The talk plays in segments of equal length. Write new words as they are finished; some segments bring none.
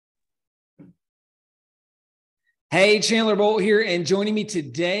Hey, Chandler Bolt here, and joining me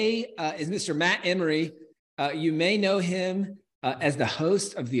today is Mr. Matt Emery. You may know him as the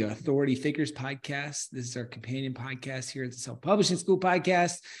host of the Authority Figures podcast. This is our companion podcast here at the Self-Publishing School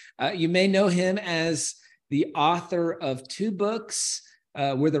podcast. You may know him as the author of two books,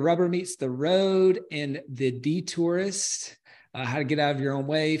 Where the Rubber Meets the Road and The Detourist, How to Get Out of Your Own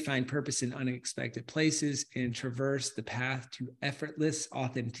Way, Find Purpose in Unexpected Places, and Traverse the Path to Effortless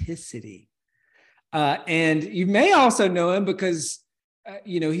Authenticity. And you may also know him because,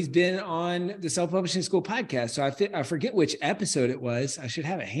 he's been on the Self-Publishing School podcast. So I forget which episode it was. I should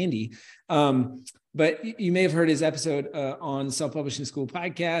have it handy. But you may have heard his episode on Self-Publishing School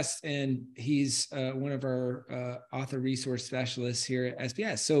podcast, and he's one of our author resource specialists here at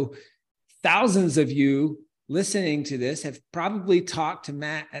SBS. So thousands of you listening to this have probably talked to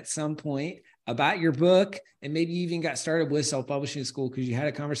Matt at some point about your book, and maybe you even got started with Self-Publishing School because you had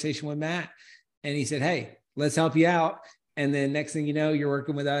a conversation with Matt. And he said, hey, let's help you out. And then next thing you know, you're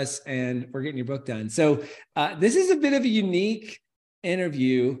working with us and we're getting your book done. So this is a bit of a unique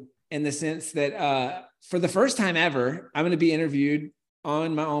interview in the sense that for the first time ever, I'm going to be interviewed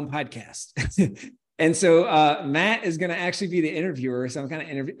on my own podcast. And so Matt is going to actually be the interviewer. So I'm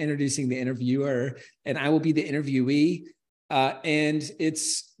kind of introducing the interviewer, and I will be the interviewee. And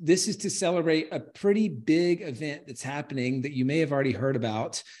this is to celebrate a pretty big event that's happening that you may have already heard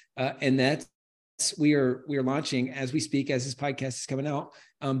about. And that's we are launching as we speak, as this podcast is coming out,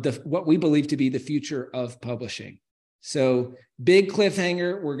 what we believe to be the future of publishing. So big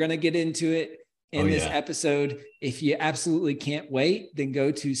cliffhanger. We're going to get into it in this episode. If you absolutely can't wait, then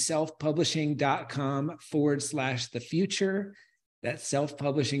go to selfpublishing.com/the future. That's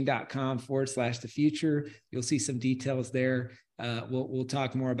selfpublishing.com/the future. You'll see some details there. We'll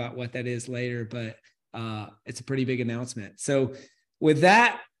talk more about what that is later, but it's a pretty big announcement. So with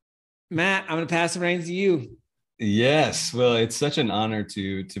that, Matt, I'm going to pass the reins to you. Yes. Well, it's such an honor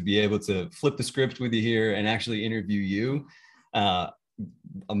to be able to flip the script with you here and actually interview you.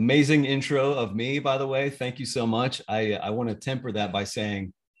 Amazing intro of me, by the way. Thank you so much. I want to temper that by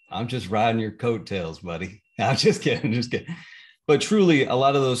saying, I'm just riding your coattails, buddy. I'm just kidding. But truly, a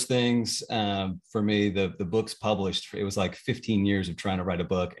lot of those things for me, the book's published. It was like 15 years of trying to write a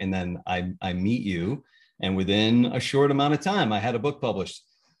book. And then I meet you. And within a short amount of time, I had a book published.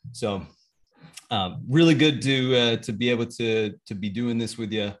 So really good to be able to be doing this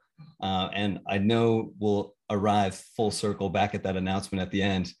with you. And I know we'll arrive full circle back at that announcement at the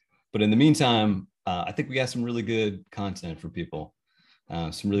end. But in the meantime, I think we got some really good content for people,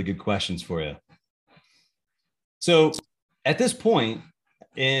 some really good questions for you. So at this point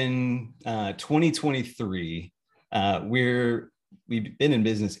in 2023, we've been in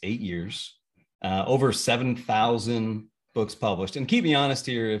business 8 years, over 7,000 books published. And keep me honest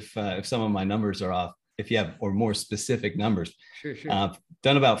here if some of my numbers are off, if you have or more specific numbers. Sure.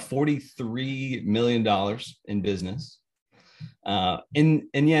 Done about $43 million in business. And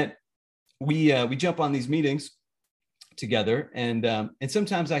yet we jump on these meetings together. And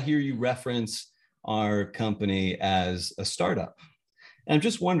sometimes I hear you reference our company as a startup. And I'm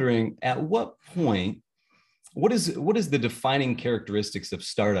just wondering, at what point, what is the defining characteristics of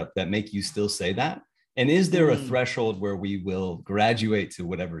startup that make you still say that? And is there a threshold where we will graduate to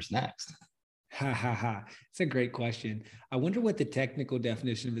whatever's next? It's a great question. I wonder what the technical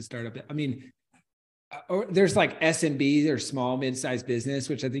definition of a startup is. I mean, there's like SMB or small mid-sized business,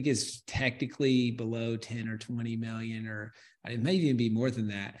 which I think is technically below 10 or 20 million, or it may even be more than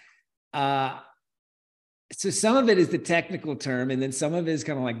that. So some of it is the technical term, and then some of it is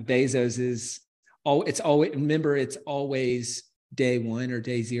kind of like Bezos's. It's always day one or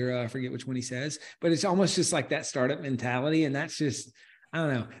day zero. I forget which one he says, but it's almost just like that startup mentality. And that's just, I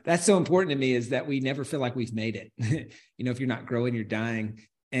don't know. That's so important to me, is that we never feel like we've made it. If you're not growing, you're dying.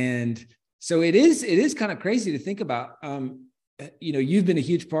 And so it is kind of crazy to think about. You've been a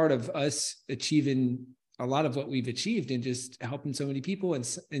huge part of us achieving a lot of what we've achieved and just helping so many people and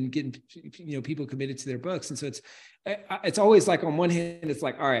getting, people committed to their books. And so it's always like, on one hand, it's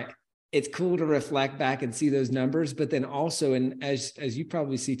like, all right, it's cool to reflect back and see those numbers, but then also, and as you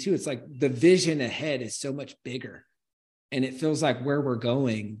probably see too, it's like the vision ahead is so much bigger, and it feels like where we're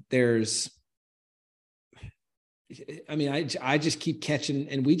going, I just keep catching,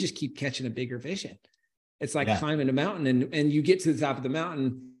 and we just keep catching a bigger vision. It's like climbing a mountain, and you get to the top of the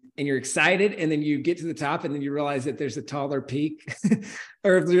mountain and you're excited, and then you get to the top and then you realize that there's a taller peak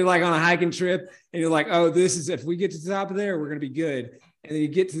or if you're like on a hiking trip and you're like, oh, if we get to the top of there, we're going to be good. And then you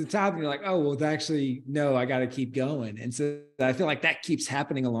get to the top and you're like, oh, well, actually, no, I got to keep going. And so I feel like that keeps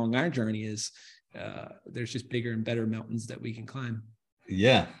happening along our journey, is there's just bigger and better mountains that we can climb.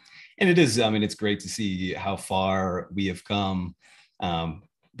 Yeah. And it is, I mean, it's great to see how far we have come.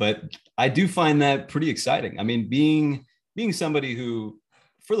 But I do find that pretty exciting. I mean, being somebody who,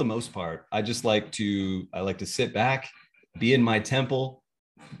 for the most part, I like to sit back, be in my temple,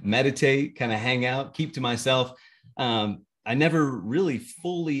 meditate, kind of hang out, keep to myself. I never really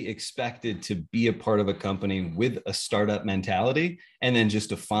fully expected to be a part of a company with a startup mentality, and then just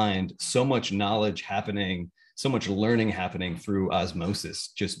to find so much knowledge happening, so much learning happening through osmosis,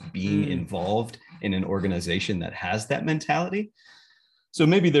 just being involved in an organization that has that mentality. So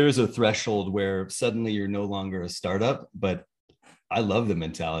maybe there is a threshold where suddenly you're no longer a startup, but I love the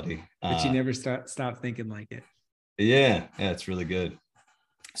mentality. But you never stop thinking like it. Yeah, it's really good.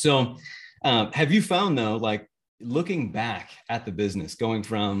 So have you found though, like looking back at the business, going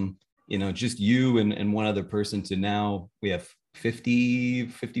from, just you and one other person to now we have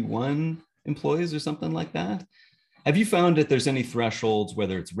 51 employees or something like that. Have you found that there's any thresholds,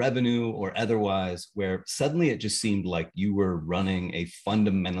 whether it's revenue or otherwise, where suddenly it just seemed like you were running a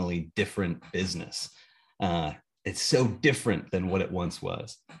fundamentally different business? It's so different than what it once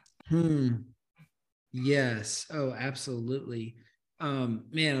was. Yes. Oh, absolutely.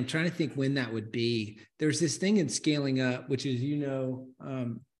 Man, I'm trying to think when that would be. There's this thing in Scaling Up, which is,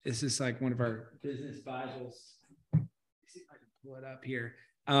 this is like one of our business Bibles. Let's see if I can pull it up here.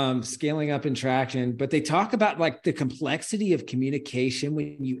 Scaling Up and Traction, but they talk about like the complexity of communication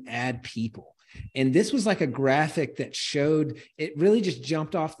when you add people. And this was like a graphic that showed, it really just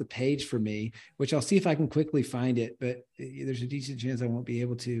jumped off the page for me, which I'll see if I can quickly find it, but there's a decent chance I won't be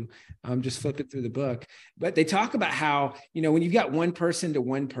able to just flip it through the book. But they talk about how, when you've got one person to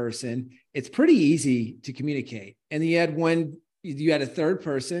one person, it's pretty easy to communicate. And you had a third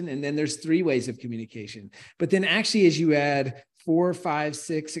person, and then there's 3 ways of communication. But then actually, as you add 4, 5,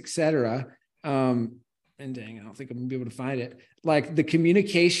 6, et cetera, and dang, I don't think I'm gonna be able to find it. Like the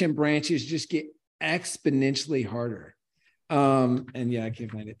communication branches just get exponentially harder. And yeah, I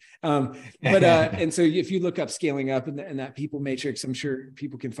can't find it. And so if you look up Scaling Up and that people matrix, I'm sure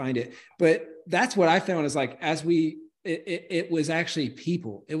people can find it. But that's what I found is like, it was actually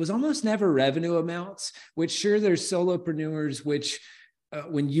people. It was almost never revenue amounts, which sure, there's solopreneurs, which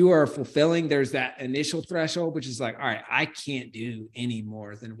when you are fulfilling, there's that initial threshold, which is like, all right, I can't do any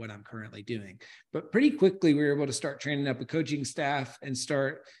more than what I'm currently doing. But pretty quickly, we were able to start training up a coaching staff and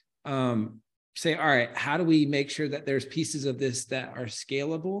start say, all right, how do we make sure that there's pieces of this that are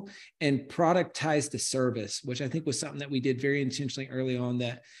scalable and productize the service, which I think was something that we did very intentionally early on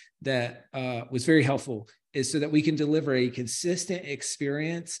that was very helpful, is so that we can deliver a consistent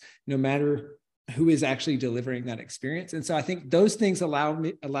experience no matter who is actually delivering that experience. And so I think those things allowed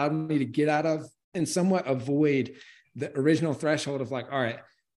me to get out of and somewhat avoid the original threshold of like, all right,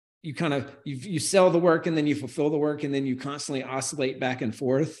 you sell the work and then you fulfill the work, and then you constantly oscillate back and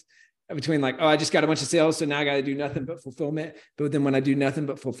forth between like, oh, I just got a bunch of sales, so now I got to do nothing but fulfillment. But then when I do nothing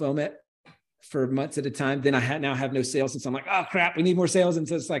but fulfillment for months at a time, then I now have no sales. And so I'm like, oh crap, we need more sales. And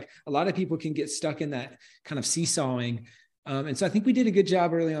so it's like a lot of people can get stuck in that kind of seesawing. And so I think we did a good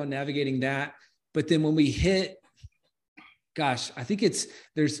job early on navigating that. But then when we hit, I think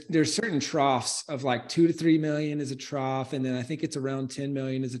there's certain troughs of like 2 to 3 million is a trough. And then I think it's around 10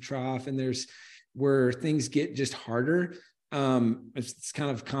 million is a trough. And there's where things get just harder. It's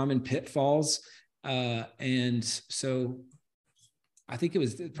kind of common pitfalls. And so I think it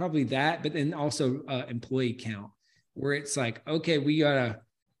was probably that, but then also employee count, where it's like, okay,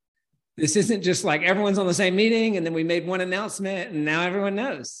 this isn't just like everyone's on the same meeting and then we made one announcement and now everyone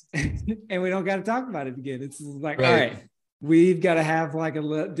knows and we don't got to talk about it again. It's like, right. All right, we've got to have like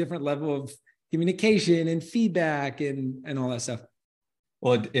a different level of communication and feedback and all that stuff.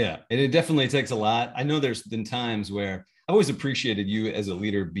 Well, yeah, it definitely takes a lot. I know there's been times where I've always appreciated you as a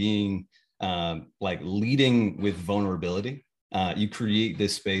leader being like leading with vulnerability. You create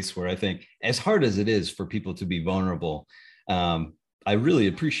this space where I think, as hard as it is for people to be vulnerable, I really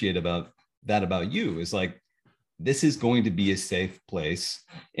appreciate about you is like, this is going to be a safe place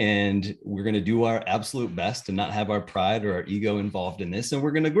and we're going to do our absolute best to not have our pride or our ego involved in this. And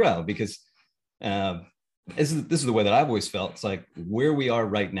we're going to grow because this is the way that I've always felt. It's like where we are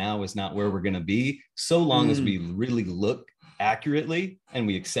right now is not where we're going to be, so long as we really look accurately and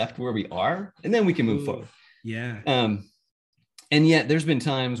we accept where we are, and then we can move forward. Yeah. And yet there's been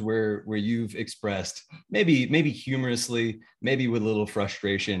times where you've expressed maybe humorously, maybe with a little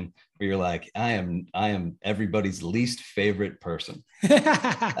frustration, where you're like, I am everybody's least favorite person. And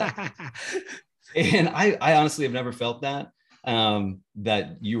I honestly have never felt that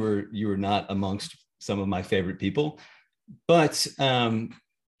you were not amongst some of my favorite people. But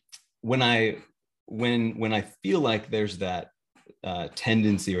when I feel like there's that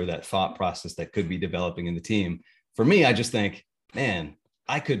tendency or that thought process that could be developing in the team. For me, I just think, man,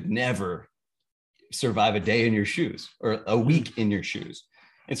 I could never survive a day in your shoes or a week in your shoes.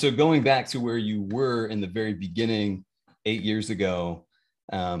 And so going back to where you were in the very beginning, 8 years ago,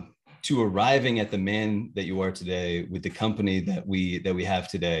 to arriving at the man that you are today with the company that we have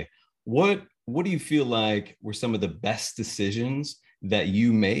today, what do you feel like were some of the best decisions that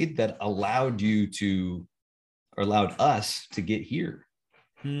you made that allowed you to, or allowed us to get here?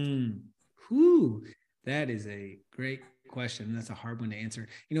 That is a great question. That's a hard one to answer.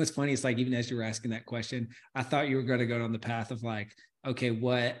 You know, what's funny? It's like, even as you were asking that question, I thought you were going to go down the path of like, okay,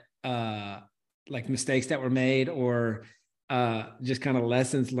 what, like mistakes that were made or just kind of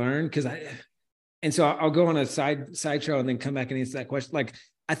lessons learned. So I'll go on a side trail and then come back and answer that question. Like,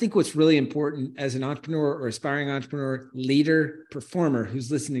 I think what's really important as an entrepreneur or aspiring entrepreneur, leader, performer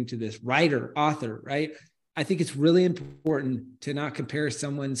who's listening to this, writer, author, right? I think it's really important to not compare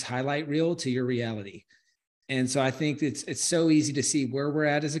someone's highlight reel to your reality. And so I think it's so easy to see where we're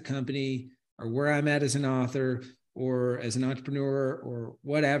at as a company or where I'm at as an author or as an entrepreneur or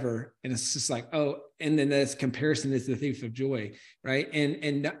whatever. And it's just like, oh, and then this comparison is the thief of joy, right?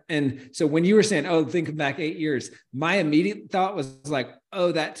 And so when you were saying, oh, thinking back 8 years, my immediate thought was like,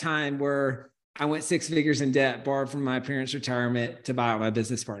 oh, that time where I went 6 figures in debt, borrowed from my parents' retirement to buy out my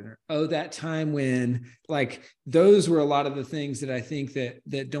business partner. Oh, that time when, like, those were a lot of the things that I think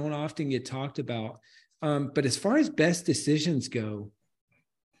that don't often get talked about. But as far as best decisions go,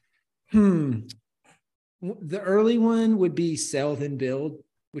 the early one would be sell then build,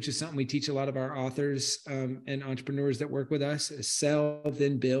 which is something we teach a lot of our authors and entrepreneurs that work with us. Is sell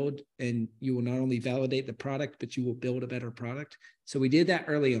then build, and you will not only validate the product, but you will build a better product. So we did that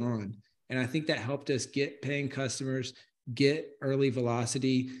early on. And I think that helped us get paying customers, get early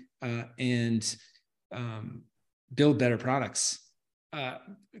velocity, and build better products.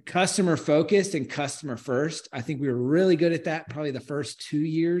 Customer focused and customer first. I think we were really good at that probably the first 2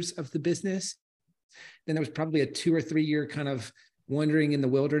 years of the business. Then there was probably a 2 or 3 year kind of wandering in the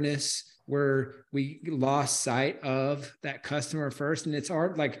wilderness where we lost sight of that customer first. And it's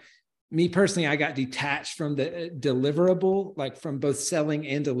hard, like me personally, I got detached from the deliverable, like from both selling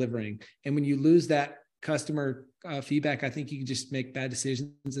and delivering. And when you lose that customer feedback, I think you can just make bad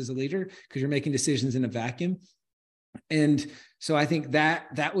decisions as a leader because you're making decisions in a vacuum. And so I think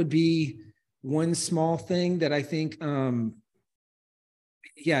that would be one small thing that I think, I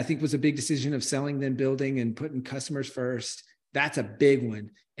think was a big decision of selling, then building and putting customers first. That's a big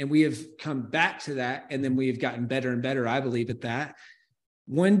one. And we have come back to that. And then we have gotten better and better, I believe, at that.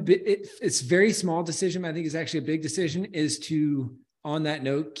 It's very small decision, but I think it's actually a big decision, is to, on that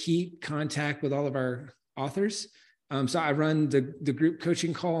note, keep contact with all of our authors. So I run the group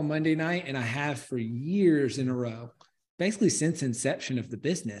coaching call on Monday night, and I have for years in a row, basically since inception of the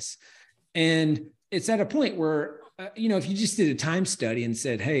business. And it's at a point where, if you just did a time study and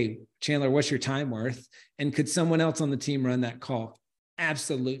said, hey, Chandler, what's your time worth? And could someone else on the team run that call?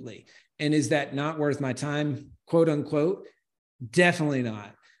 Absolutely. And is that not worth my time, quote unquote? Definitely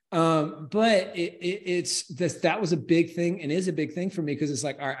not. But that was a big thing and is a big thing for me, because it's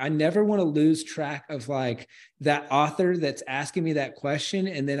like, all right, I never want to lose track of like that author that's asking me that question.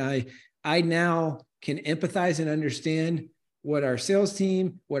 And then I now can empathize and understand what our sales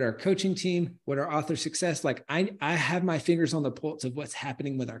team, what our coaching team, what our author success, like I have my fingers on the pulse of what's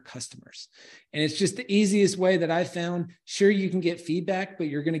happening with our customers. And it's just the easiest way that I found. Sure, you can get feedback, but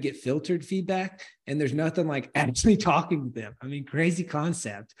you're going to get filtered feedback. And there's nothing like actually talking to them. I mean, crazy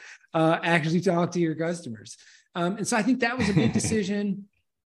concept, actually talk to your customers. And so I think that was a big decision.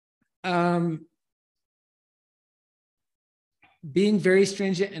 Being very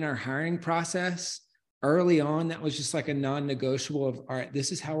stringent in our hiring process. Early on, that was just like a non-negotiable of, all right,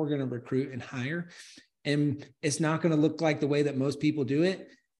 this is how we're going to recruit and hire. And it's not going to look like the way that most people do it.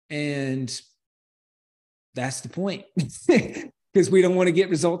 And that's the point, because we don't want to get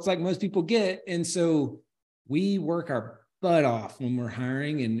results like most people get. And so we work our butt off when we're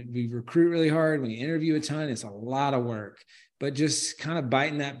hiring, and we recruit really hard. We interview a ton. It's a lot of work, but just kind of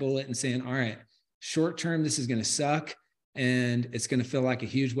biting that bullet and saying, all right, short term, this is going to suck. And it's going to feel like a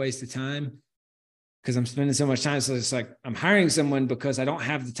huge waste of time, because I'm spending so much time. So it's like, I'm hiring someone because I don't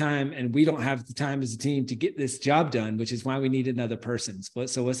have the time, and we don't have the time as a team to get this job done, which is why we need another person.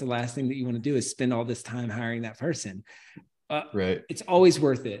 So what's the last thing that you want to do is spend all this time hiring that person. Right. It's always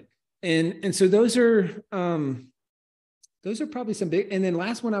worth it. And so those are probably some big, and then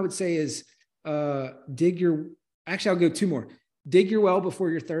last one I would say is I'll go 2 more. Dig your well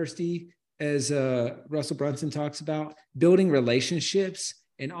before you're thirsty, as Russell Brunson talks about, building relationships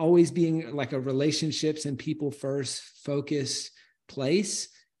and always being like a relationships and people first focused place.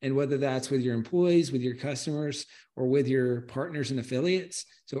 And whether that's with your employees, with your customers, or with your partners and affiliates.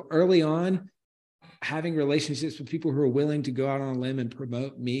 So early on, having relationships with people who are willing to go out on a limb and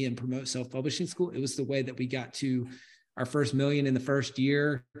promote me and promote Self-Publishing School, it was the way that we got to our first million in the first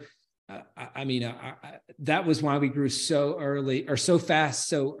year. That was why we grew so early or so fast,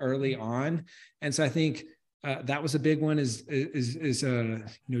 so early on. And so I think that was a big one is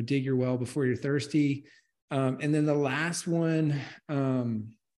dig your well before you're thirsty. And then the last one,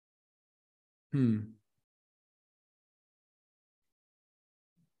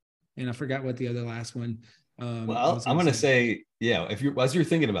 and I forgot what the other last one. Well, I'm going to say, as you're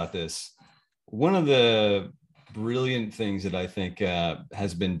thinking about this, one of the brilliant things that I think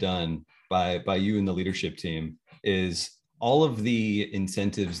has been done by you and the leadership team is all of the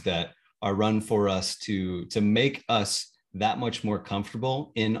incentives that are run for us to make us that much more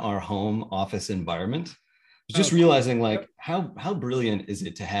comfortable in our home office environment. Just realizing like how brilliant is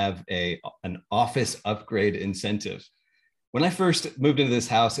it to have an office upgrade incentive. When I first moved into this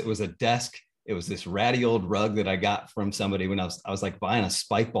house, it was a desk. It was this ratty old rug that I got from somebody when I was like buying a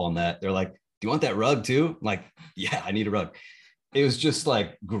spike ball net. They're like, "Do you want that rug too?" I'm like, "Yeah, I need a rug." It was just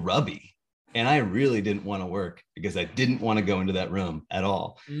like grubby. And I really didn't want to work because I didn't want to go into that room at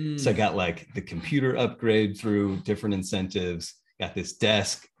all. So I got like the computer upgrade through different incentives, got this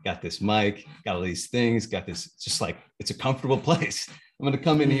desk, got this mic, got all these things, got this, just like, it's a comfortable place. I'm going to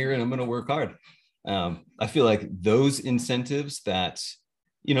come in here and I'm going to work hard. I feel like those incentives that,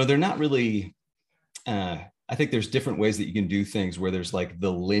 they're not really, I think there's different ways that you can do things where there's like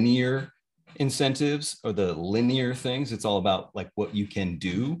the linear incentives or the linear things. It's all about like what you can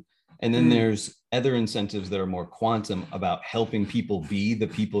do. And then there's other incentives that are more quantum about helping people be the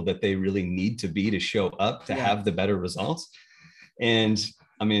people that they really need to be to show up to have the better results. And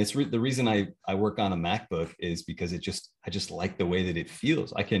I mean, it's the reason I work on a MacBook is because I just like the way that it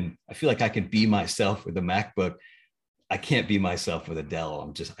feels. I feel like I can be myself with a MacBook. I can't be myself with a Dell.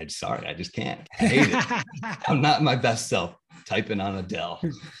 I'm sorry. I just can't. I hate it. I'm not my best self typing on a Dell.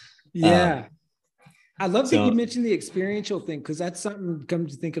 Yeah. I love that you mentioned the experiential thing, because that's something, come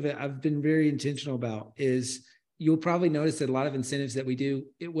to think of it, I've been very intentional about. Is you'll probably notice that a lot of incentives that we do,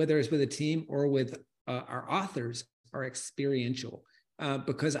 whether it's with a team or with our authors, are experiential,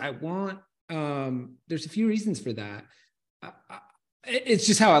 because I want, there's a few reasons for that. It's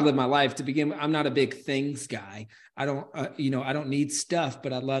just how I live my life to begin with. I'm not a big things guy. I don't need stuff,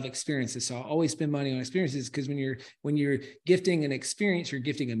 but I love experiences. So I always spend money on experiences, because when you're gifting an experience, you're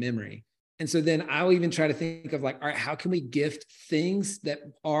gifting a memory. And so then I'll even try to think of like, all right, how can we gift things that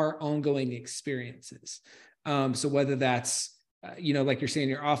are ongoing experiences? So whether that's, like you're saying,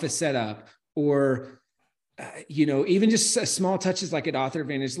 your office setup, or, even just small touches like at Author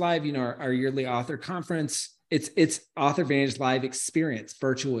Advantage Live, our yearly author conference, it's Author Advantage Live experience,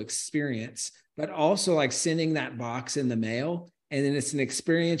 virtual experience, but also like sending that box in the mail. And then it's an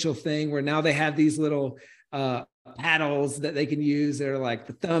experiential thing where now they have these little, paddles that they can use. They're like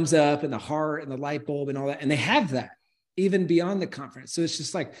the thumbs up and the heart and the light bulb and all that. And they have that even beyond the conference. So it's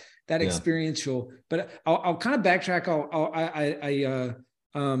just like that experiential, but I'll kind of backtrack.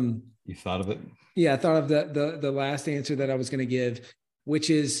 You thought of it? Yeah. I thought of the last answer that I was going to give,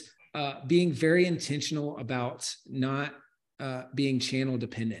 which is being very intentional about not being channel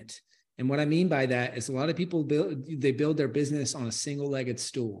dependent. And what I mean by that is a lot of people build their business on a single-legged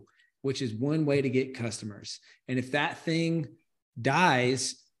stool, which is one way to get customers. And if that thing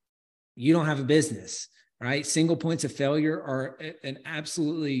dies, you don't have a business, right? Single points of failure are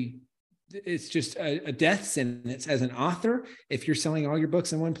it's just a death sentence as an author, if you're selling all your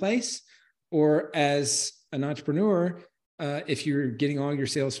books in one place, or as an entrepreneur, if you're getting all your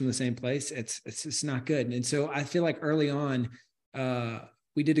sales from the same place, it's just not good. And so I feel like early on,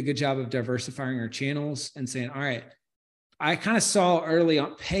 we did a good job of diversifying our channels and saying, all right, I kind of saw early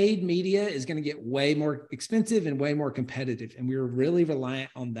on paid media is going to get way more expensive and way more competitive. And we were really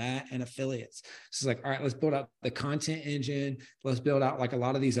reliant on that and affiliates. So it's like, all right, let's build out the content engine. Let's build out like a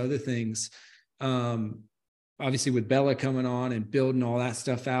lot of these other things. Obviously with Bella coming on and building all that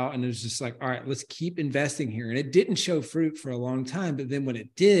stuff out. And it was just like, all right, let's keep investing here. And it didn't show fruit for a long time, but then when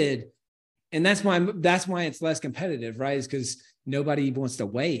it did, and that's why it's less competitive, right? Is because nobody wants to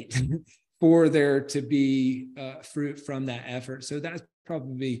wait for there to be fruit from that effort. So that's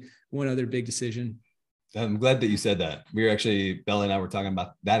probably one other big decision. I'm glad that you said that. Bella and I were talking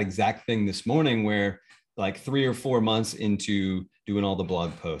about that exact thing this morning, where like 3 or 4 months into doing all the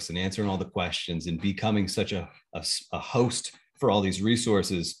blog posts and answering all the questions and becoming such a host for all these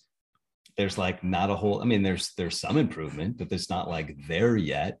resources, there's like not a whole, I mean, there's some improvement, but there's not like there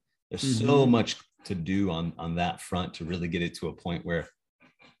yet. There's so much to do on that front to really get it to a point where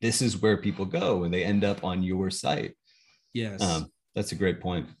this is where people go and they end up on your site. Yes. That's a great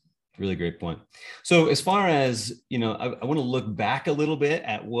point. Really great point. So as far as, I want to look back a little bit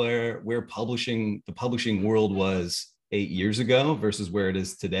at where the publishing world was 8 years ago versus where it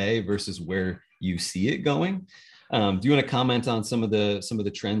is today versus where you see it going. Do you want to comment on some of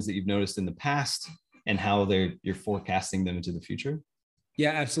the trends that you've noticed in the past and how you're forecasting them into the future?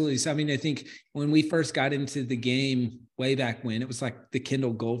 Yeah, absolutely. So, I mean, I think when we first got into the game way back when, it was like the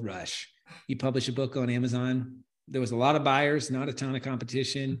Kindle gold rush. You publish a book on Amazon. There was a lot of buyers, not a ton of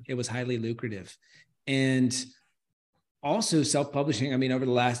competition. It was highly lucrative. And also self-publishing, I mean, over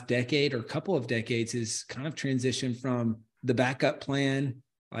the last decade or couple of decades is kind of transitioned from the backup plan,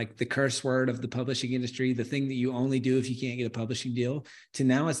 like the curse word of the publishing industry, the thing that you only do if you can't get a publishing deal, to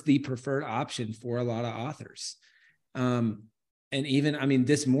now it's the preferred option for a lot of authors. And even, I mean,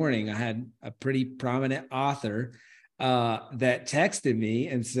 this morning I had a pretty prominent author that texted me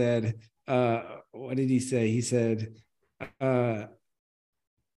and said, what did he say? He said,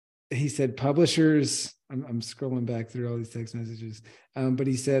 publishers, I'm scrolling back through all these text messages, but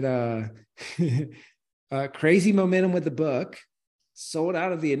he said, crazy momentum with the book, sold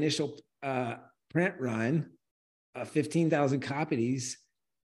out of the initial print run, 15,000 copies.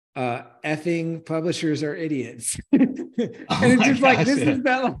 Effing publishers are idiots. And it's just like, this is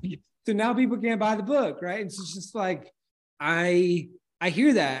that, like, so now people can't buy the book, right? It's just like, I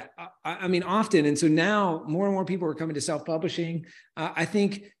hear that, I mean, often. And so now more and more people are coming to self-publishing. I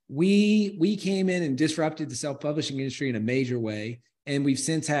think we came in and disrupted the self-publishing industry in a major way. And we've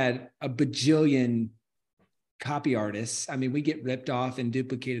since had a bajillion copy artists. I mean, we get ripped off and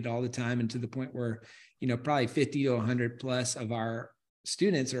duplicated all the time, and to the point where, probably 50 to 100 plus of our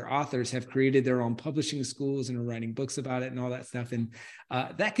students or authors have created their own publishing schools and are writing books about it and all that stuff. And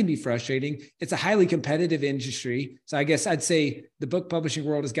that can be frustrating. It's a highly competitive industry. So I guess I'd say the book publishing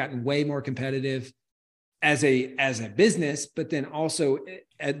world has gotten way more competitive as a business, but then also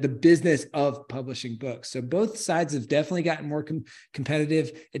at the business of publishing books. So both sides have definitely gotten more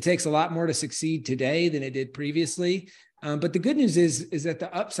competitive. It takes a lot more to succeed today than it did previously. But the good news is that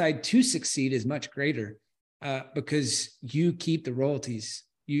the upside to succeed is much greater. Because you keep the royalties.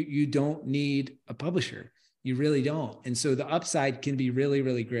 You don't need a publisher. You really don't. And so the upside can be really,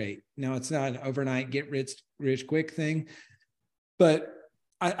 really great. Now, it's not an overnight get rich quick thing, but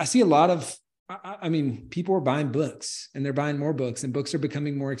I see a lot of, I mean, people are buying books and they're buying more books, and books are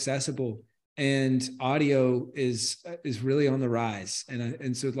becoming more accessible, and audio is really on the rise.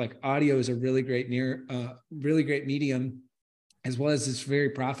 And so like audio is a really great medium, as well as it's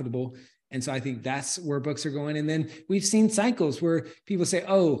very profitable. And so I think that's where books are going. And then we've seen cycles where people say,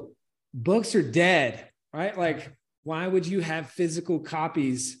 oh, books are dead, right? Like, why would you have physical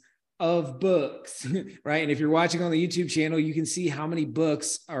copies of books, right? And if you're watching on the YouTube channel, you can see how many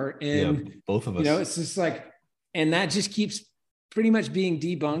books are in both of us. It's just like, and that just keeps pretty much being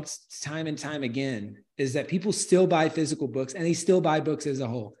debunked time and time again, is that people still buy physical books, and they still buy books as a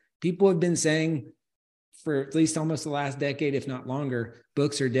whole. People have been saying for at least almost the last decade, if not longer,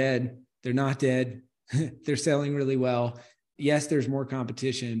 books are dead. They're not dead. They're selling really well. Yes, there's more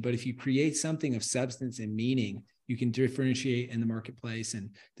competition, but if you create something of substance and meaning, you can differentiate in the marketplace,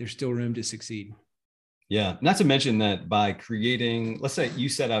 and there's still room to succeed. Yeah. Not to mention that by creating, let's say you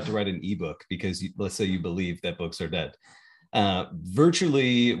set out to write an ebook because let's say you believe that books are dead.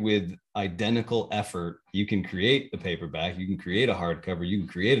 Virtually with identical effort, you can create a paperback, you can create a hardcover, you can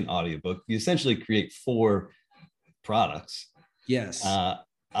create an audiobook. You essentially create 4 products. Yes.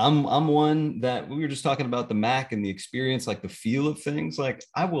 I'm one that we were just talking about the Mac and the experience, like the feel of things. Like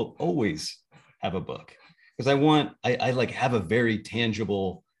I will always have a book because I like have a very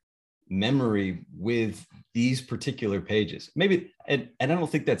tangible memory with these particular pages. Maybe, and I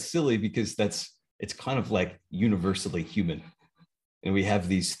don't think that's silly because it's kind of like universally human. And we have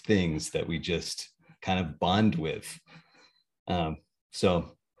these things that we just kind of bond with.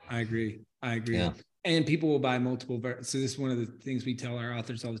 So I agree. Yeah. And people will buy multiple. So this is one of the things we tell our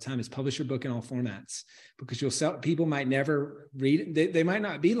authors all the time is publish your book in all formats, because you'll sell. People might never read it. They might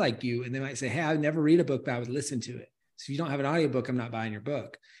not be like you, and they might say, hey, I never read a book, but I would listen to it. So if you don't have an audiobook, I'm not buying your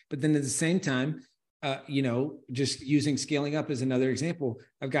book. But then at the same time, just using scaling up as another example,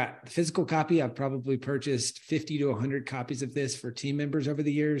 I've got the physical copy. I've probably purchased 50 to 100 copies of this for team members over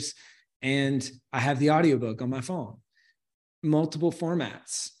the years. And I have the audiobook on my phone, multiple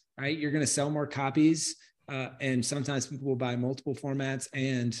formats. Right? You're going to sell more copies, and sometimes people will buy multiple formats,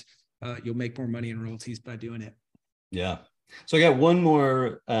 and you'll make more money in royalties by doing it. Yeah. So I got one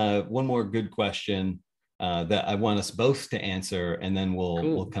more good question. that I want us both to answer, and then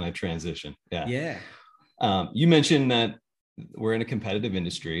we'll kind of transition. Yeah. You mentioned that we're in a competitive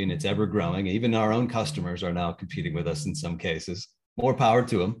industry and it's ever growing. Even our own customers are now competing with us in some cases. More power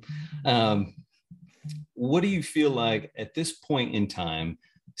to them. What do you feel like at this point in time,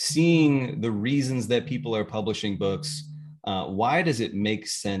 seeing the reasons that people are publishing books? Why does it make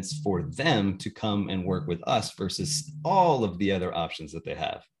sense for them to come and work with us versus all of the other options that they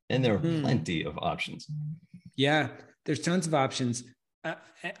have? And there are plenty of options. Yeah, there's tons of options.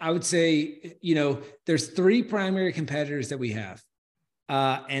 I would say, there's three primary competitors that we have.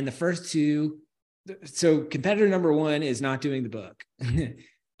 And the first two, so competitor number one is not doing the book.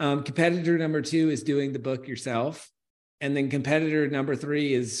 Competitor number two is doing the book yourself. And then competitor number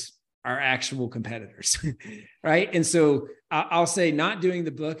three is our actual competitors, right? And so I'll say not doing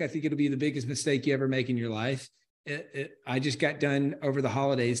the book, I think it'll be the biggest mistake you ever make in your life. I just got done over the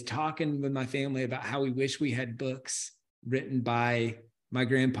holidays talking with my family about how we wish we had books written by my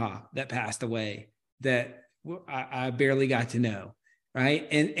grandpa that passed away that I barely got to know, right?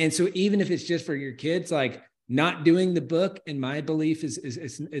 And so even if it's just for your kids, like not doing the book, in my belief,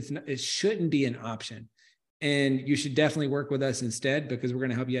 it shouldn't be an option. And you should definitely work with us instead, because we're going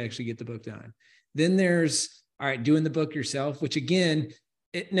to help you actually get the book done. Then there's, all right, doing the book yourself, which again,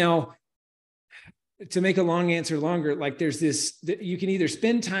 now to make a long answer longer, like there's this, you can either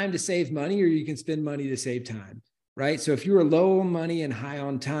spend time to save money or you can spend money to save time, right? So if you are low on money and high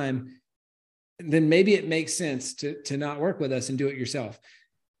on time, then maybe it makes sense to not work with us and do it yourself.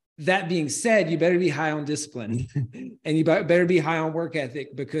 That being said, you better be high on discipline and you better be high on work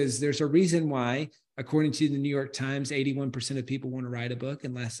ethic, because there's a reason why, according to the New York Times, 81% of people want to write a book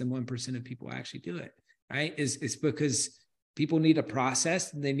and less than 1% of people actually do it, right? It's because people need a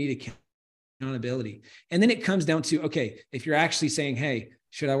process and they need accountability. And then it comes down to, okay, if you're actually saying, hey,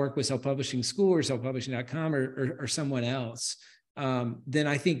 should I work with Self-Publishing School or selfpublishing.com or someone else? Then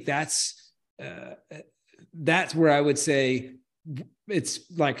I think that's where I would say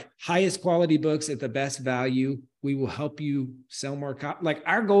it's like highest quality books at the best value. We will help you sell more. Like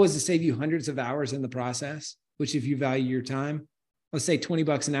our goal is to save you hundreds of hours in the process, which if you value your time, let's say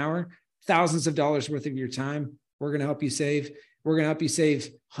 $20 an hour, thousands of dollars worth of your time, we're going to help you save. We're going to help you save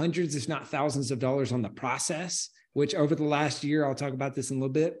hundreds, if not thousands of dollars on the process, which over the last year, I'll talk about this in a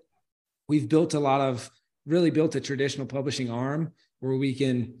little bit. We've built really built a traditional publishing arm where we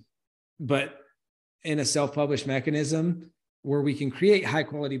can, but in a self-published mechanism where we can create high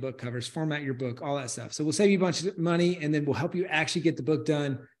quality book covers, format your book, all that stuff. So we'll save you a bunch of money and then we'll help you actually get the book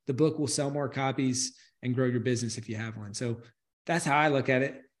done. The book will sell more copies and grow your business if you have one. So that's how I look at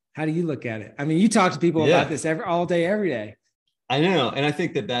it. How do you look at it? I mean, you talk to people about this all day, every day. I know. And I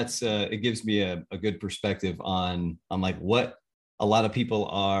think that's, it gives me a good perspective on like what a lot of people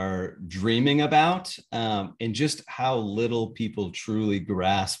are dreaming about, and just how little people truly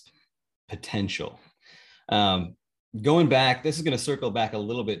grasp potential. Going back, this is going to circle back a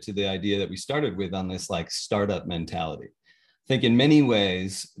little bit to the idea that we started with on this like startup mentality. I think in many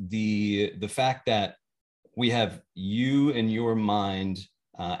ways, the fact that we have you and your mind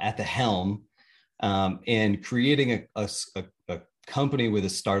at the helm, and creating a company with a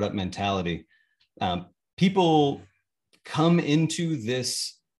startup mentality, people come into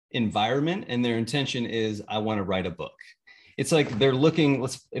this environment and their intention is, I want to write a book. It's like they're looking,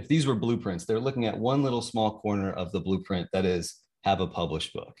 if these were blueprints, they're looking at one little small corner of the blueprint that is have a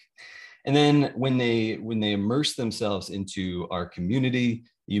published book. And then when they immerse themselves into our community,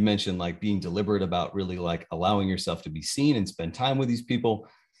 you mentioned like being deliberate about really like allowing yourself to be seen and spend time with these people,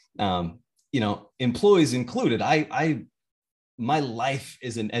 employees included. My life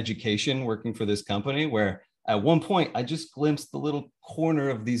is an education working for this company where at one point I just glimpsed the little corner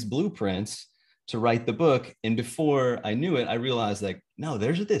of these blueprints to write the book. And before I knew it, I realized like, no,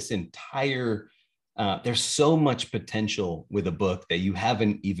 there's this entire, there's so much potential with a book that you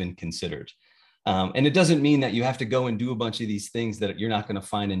haven't even considered. And it doesn't mean that you have to go and do a bunch of these things that you're not going to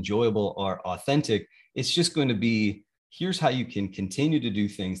find enjoyable or authentic. It's just going to be, here's how you can continue to do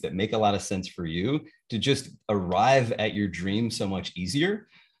things that make a lot of sense for you to just arrive at your dream so much easier.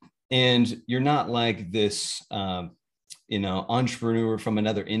 And you're not like this, entrepreneur from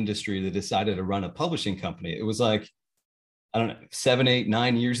another industry that decided to run a publishing company. It was like, I don't know, 7, 8,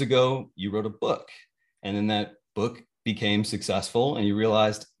 9 years ago, you wrote a book, and then that book became successful and you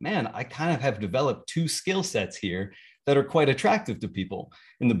realized, man, I kind of have developed 2 skill sets here that are quite attractive to people.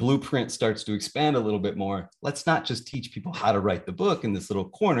 And the blueprint starts to expand a little bit more. Let's not just teach people how to write the book in this little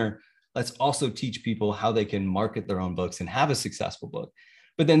corner. Let's also teach people how they can market their own books and have a successful book.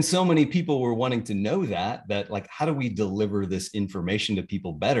 But then so many people were wanting to know that like, how do we deliver this information to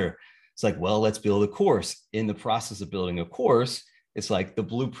people better? It's like, well, let's build a course. In the process of building a course, it's like the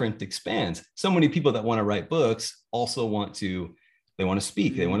blueprint expands. So many people that want to write books also they want to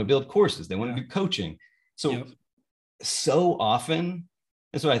speak, they want to build courses, they want to do coaching. So, so often,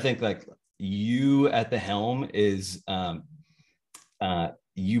 that's what I think, like you at the helm is,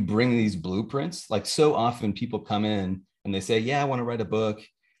 you bring these blueprints. Like so often people come in and they say, yeah, I want to write a book.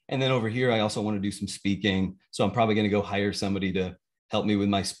 And then over here, I also want to do some speaking. So I'm probably going to go hire somebody to help me with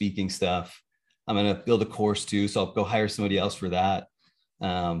my speaking stuff. I'm going to build a course too. So I'll go hire somebody else for that.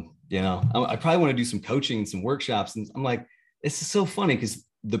 I probably want to do some coaching and some workshops. And I'm like, this is so funny because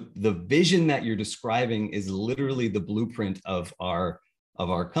the vision that you're describing is literally the blueprint of our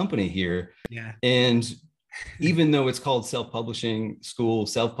company here. Yeah. And even though it's called Self-Publishing School,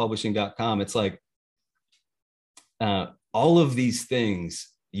 selfpublishing.com, it's like all of these things,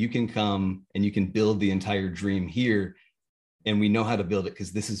 you can come and you can build the entire dream here. And we know how to build it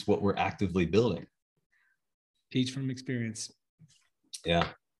because this is what we're actively building. Teach from experience. Yeah.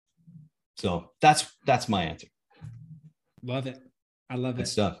 So that's my answer. Love it. I love Good it.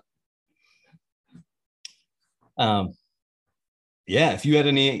 stuff. Yeah. If you had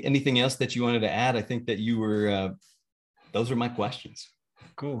anything else that you wanted to add, I think that you were, those are my questions.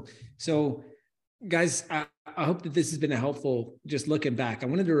 Cool. So guys, I hope that this has been helpful. Just looking back, I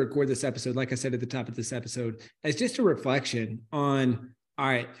wanted to record this episode, like I said at the top of this episode, as just a reflection on, all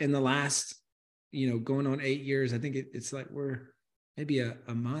right, in the last, going on 8 years, I think it's like we're maybe a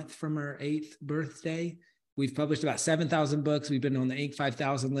month from our 8th birthday. We've published about 7,000 books. We've been on the Inc.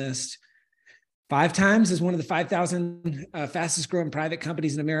 5,000 list 5 times as one of the 5,000 fastest growing private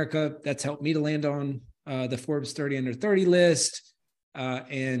companies in America. That's helped me to land on the Forbes 30 under 30 list.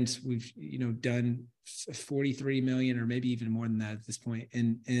 And we've, done 43 million or maybe even more than that at this point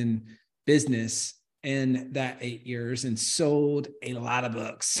in business in that 8 years, and sold a lot of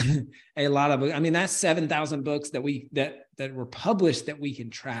books, a lot of books. I mean, that's 7,000 books that were published that we can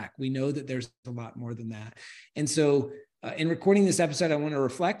track. We know that there's a lot more than that. And so in recording this episode, I want to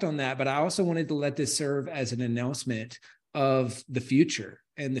reflect on that, but I also wanted to let this serve as an announcement of the future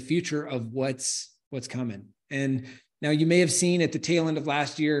and the future of what's coming. And now you may have seen at the tail end of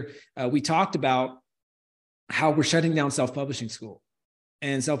last year, we talked about how we're shutting down Self-Publishing School,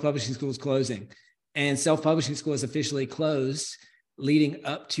 and Self-Publishing School is closing, and Self-Publishing School is officially closed leading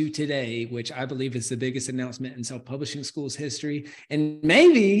up to today, which I believe is the biggest announcement in Self-Publishing School's history. And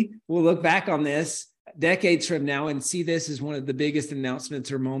maybe we'll look back on this decades from now and see this as one of the biggest announcements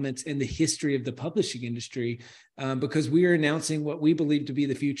or moments in the history of the publishing industry, because we are announcing what we believe to be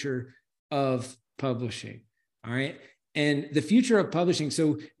the future of publishing. All right. And the future of publishing.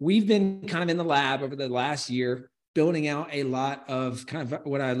 So we've been kind of in the lab over the last year, building out a lot of kind of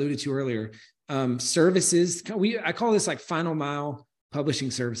what I alluded to earlier, services. I call this like final mile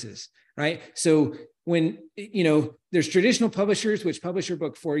publishing services, right? So when, there's traditional publishers, which publish your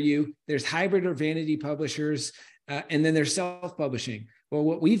book for you, there's hybrid or vanity publishers, and then there's self-publishing. Well,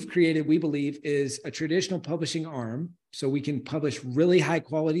 what we've created, we believe, is a traditional publishing arm. So we can publish really high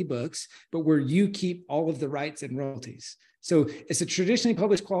quality books, but where you keep all of the rights and royalties. So it's a traditionally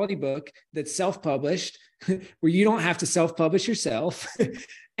published quality book that's self-published, where you don't have to self-publish yourself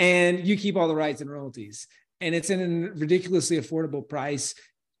and you keep all the rights and royalties. And it's in a ridiculously affordable price.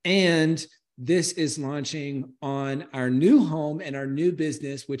 And this is launching on our new home and our new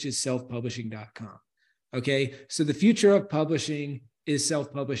business, which is selfpublishing.com. Okay. So the future of publishing is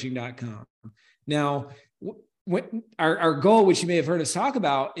selfpublishing.com. Now, our goal, which you may have heard us talk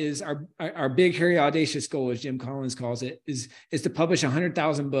about, is our big, hairy, audacious goal, as Jim Collins calls it, is to publish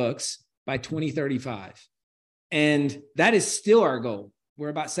 100,000 books by 2035. And that is still our goal. We're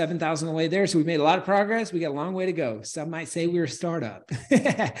about 7,000 away there. So we've made a lot of progress. We got a long way to go. Some might say we're a startup.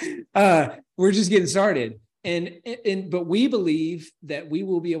 We're just getting started. But we believe that we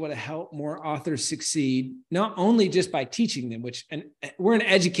will be able to help more authors succeed, not only just by teaching them, and we're an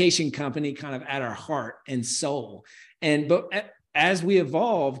education company kind of at our heart and soul. But as we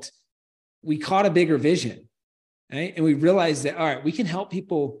evolved, we caught a bigger vision, right? And we realized that, all right, we can help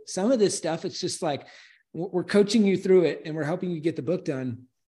people. Some of this stuff, it's just like, we're coaching you through it and we're helping you get the book done.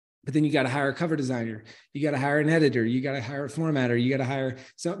 But then you got to hire a cover designer. You got to hire an editor. You got to hire a formatter. You got to hire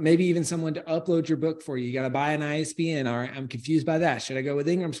maybe even someone to upload your book for you. You got to buy an ISBN. All right, I'm confused by that. Should I go with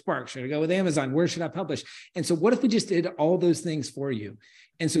Ingram Spark? Should I go with Amazon? Where should I publish? And so what if we just did all those things for you?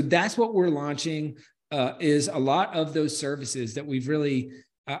 And so that's what we're launching, is a lot of those services that we've really,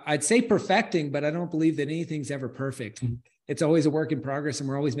 I'd say perfecting, but I don't believe that anything's ever perfect. It's always a work in progress and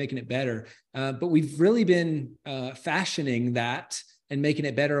we're always making it better. But we've really been fashioning that and making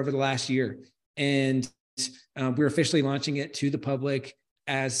it better over the last year. And we're officially launching it to the public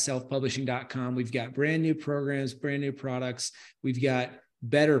as selfpublishing.com. We've got brand new programs, brand new products. We've got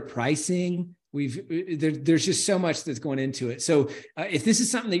better pricing. There's just so much that's going into it. So if this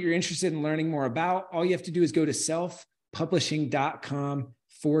is something that you're interested in learning more about, all you have to do is go to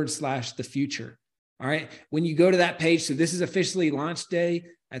selfpublishing.com/the future. All right. When you go to that page, so this is officially launch day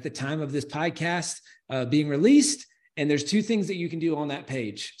at the time of this podcast being released. And there's two things that you can do on that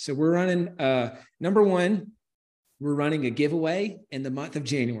page. So we're running, number one, we're running a giveaway in the month of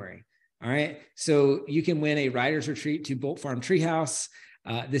January. All right. So you can win a writer's retreat to Bolt Farm Treehouse.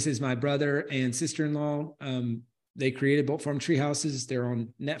 This is my brother and sister-in-law. They created Bolt Farm Treehouses. They're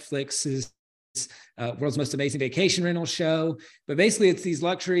on Netflix's World's Most Amazing Vacation Rental Show. But basically, it's these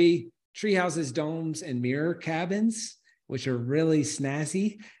luxury treehouses, domes, and mirror cabins, which are really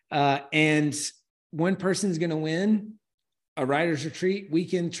snazzy. And one person's going to win a writer's retreat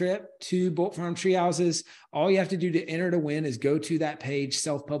weekend trip to Bolt Farm Treehouses. All you have to do to enter to win is go to that page,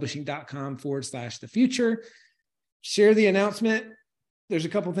 selfpublishing.com/the future, share the announcement. There's a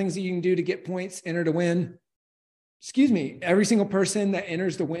couple things that you can do to get points, enter to win. Every single person that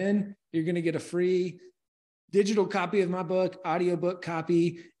enters to win, you're going to get a free digital copy of my book, audiobook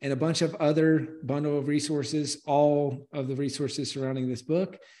copy, and a bunch of other bundle of resources, all of the resources surrounding this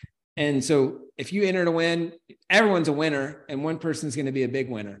book. And so if you enter to win, everyone's a winner, and one person's going to be a big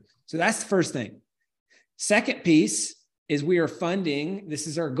winner. So that's the first thing. Second piece is we are funding, this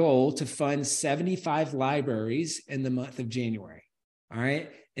is our goal, to fund 75 libraries in the month of January. All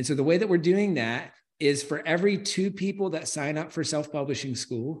right. And so the way that we're doing that is for every 2 people that sign up for self-publishing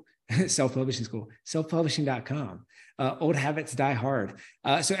school, selfpublishing.com, old habits die hard.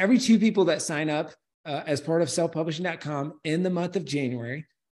 So every 2 people that sign up as part of selfpublishing.com in the month of January,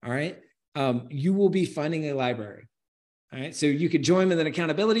 all right, you will be funding a library. All right. So you could join with an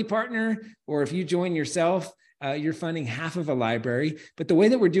accountability partner, or if you join yourself, you're funding half of a library. But the way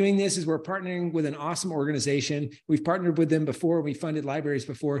that we're doing this is we're partnering with an awesome organization. We've partnered with them before. We funded libraries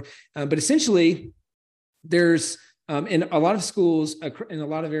before. But essentially, there's in a lot of schools, in a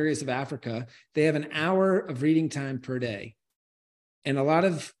lot of areas of Africa, they have an hour of reading time per day. And a lot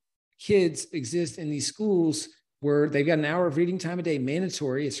of kids exist in these schools where they've got an hour of reading time a day,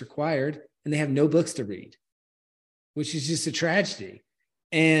 mandatory, it's required, and they have no books to read, which is just a tragedy.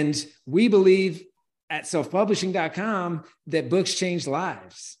 And we believe at selfpublishing.com that books change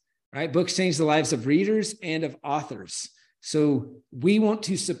lives, right? Books change the lives of readers and of authors. So we want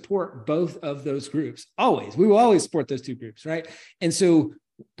to support both of those groups. Always. We will always support those 2 groups, right? And so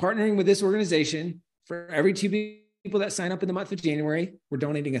partnering with this organization, for every 2 people that sign up in the month of January, we're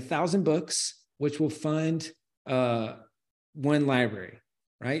donating 1,000 books, which will fund one library,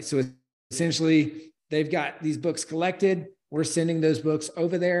 right? So essentially, they've got these books collected. We're sending those books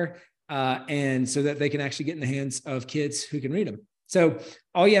over there, and so that they can actually get in the hands of kids who can read them. So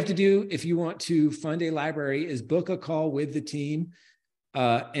all you have to do if you want to fund a library is book a call with the team,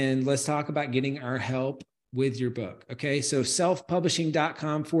 and let's talk about getting our help with your book. Okay, so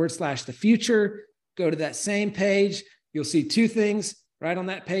selfpublishing.com/the future. Go to that same page. You'll see 2 things. Right on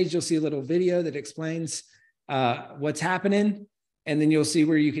that page, you'll see a little video that explains what's happening. And then you'll see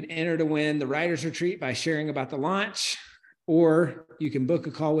where you can enter to win the writer's retreat by sharing about the launch, or you can book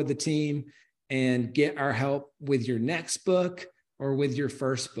a call with the team and get our help with your next book or with your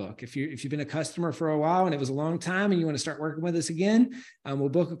first book. If you've been a customer for a while and it was a long time and you want to start working with us again, we'll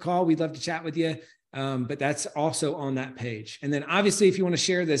book a call. We'd love to chat with you. But that's also on that page. And then obviously, if you want to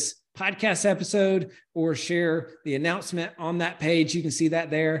share this podcast episode or share the announcement on that page, you can see that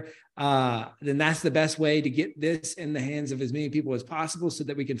there. Then that's the best way to get this in the hands of as many people as possible so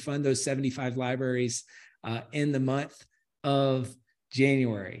that we can fund those 75 libraries in the month of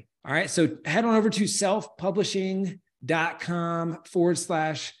January. All right. So head on over to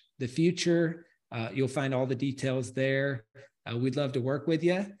selfpublishing.com/the future. You'll find all the details there. We'd love to work with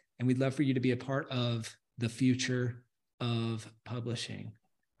you, and we'd love for you to be a part of the future of publishing.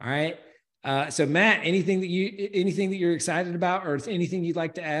 All right. So Matt, anything that you're excited about, or anything you'd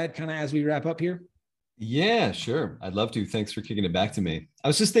like to add kind of as we wrap up here? Yeah, sure. I'd love to. Thanks for kicking it back to me. I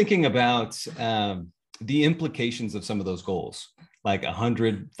was just thinking about the implications of some of those goals, like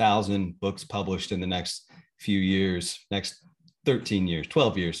 100,000 books published in the next few years, next 13 years,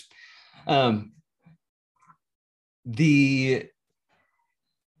 12 years. The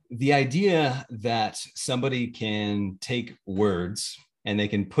idea that somebody can take words and they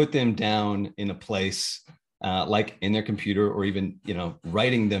can put them down in a place like in their computer, or even,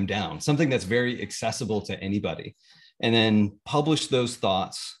 writing them down, something that's very accessible to anybody, and then publish those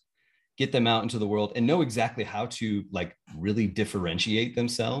thoughts, get them out into the world, and know exactly how to really differentiate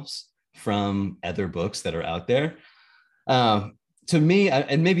themselves from other books that are out there. To to me,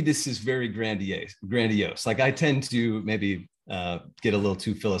 and maybe this is very grandiose. Like I tend to maybe get a little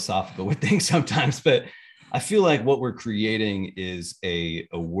too philosophical with things sometimes, but I feel like what we're creating is a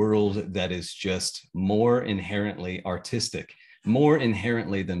world that is just more inherently artistic, more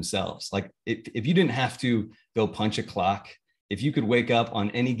inherently themselves. Like if you didn't have to go punch a clock, if you could wake up on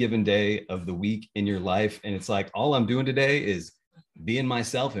any given day of the week in your life, and it's like, all I'm doing today is being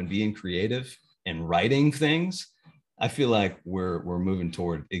myself and being creative and writing things, I feel like we're moving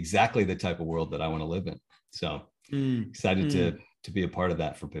toward exactly the type of world that I want to live in. So excited to be a part of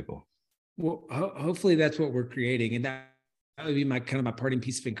that for people. Well, hopefully that's what we're creating. And that would be my kind of my parting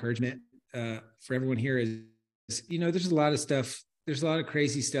piece of encouragement for everyone here is, there's a lot of stuff. There's a lot of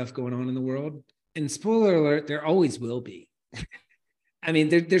crazy stuff going on in the world. And spoiler alert, there always will be. I mean,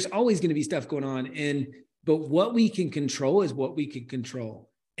 there's always going to be stuff going on. But what we can control is what we can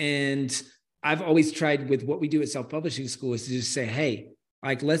control. And I've always tried with what we do at Self-Publishing School is to just say, hey,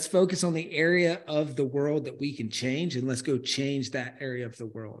 like, let's focus on the area of the world that we can change, and let's go change that area of the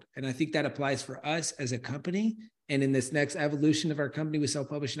world. And I think that applies for us as a company and in this next evolution of our company with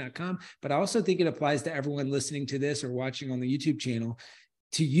selfpublishing.com. But I also think it applies to everyone listening to this or watching on the YouTube channel,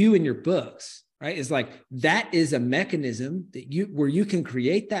 to you and your books, right? It's like, that is a mechanism that where you can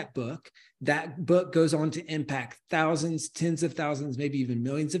create that book. That book goes on to impact thousands, tens of thousands, maybe even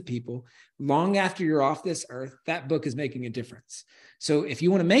millions of people. Long after you're off this earth, that book is making a difference. So if you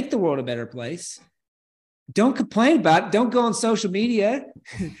want to make the world a better place, don't complain about it. Don't go on social media.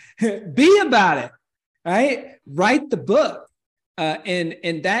 Be about it, right? Write the book.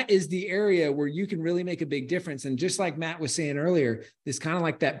 And that is the area where you can really make a big difference. And just like Matt was saying earlier, it's kind of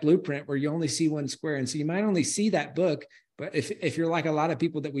like that blueprint where you only see one square. And so you might only see that book. But if you're like a lot of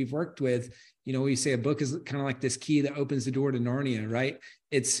people that we've worked with, we say a book is kind of like this key that opens the door to Narnia, right?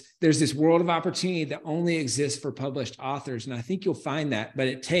 There's this world of opportunity that only exists for published authors. And I think you'll find that, but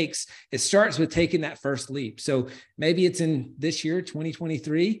it starts with taking that first leap. So maybe it's in this year,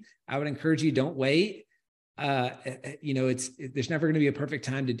 2023. I would encourage you, don't wait. There's never going to be a perfect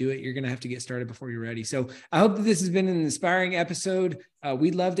time to do it. You're going to have to get started before you're ready. So I hope that this has been an inspiring episode.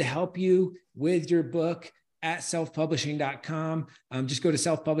 We'd love to help you with your book at selfpublishing.com. Just go to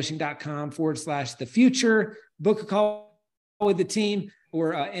selfpublishing.com/the future, book a call with the team,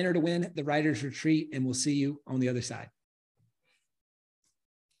 or enter to win the writer's retreat. And we'll see you on the other side.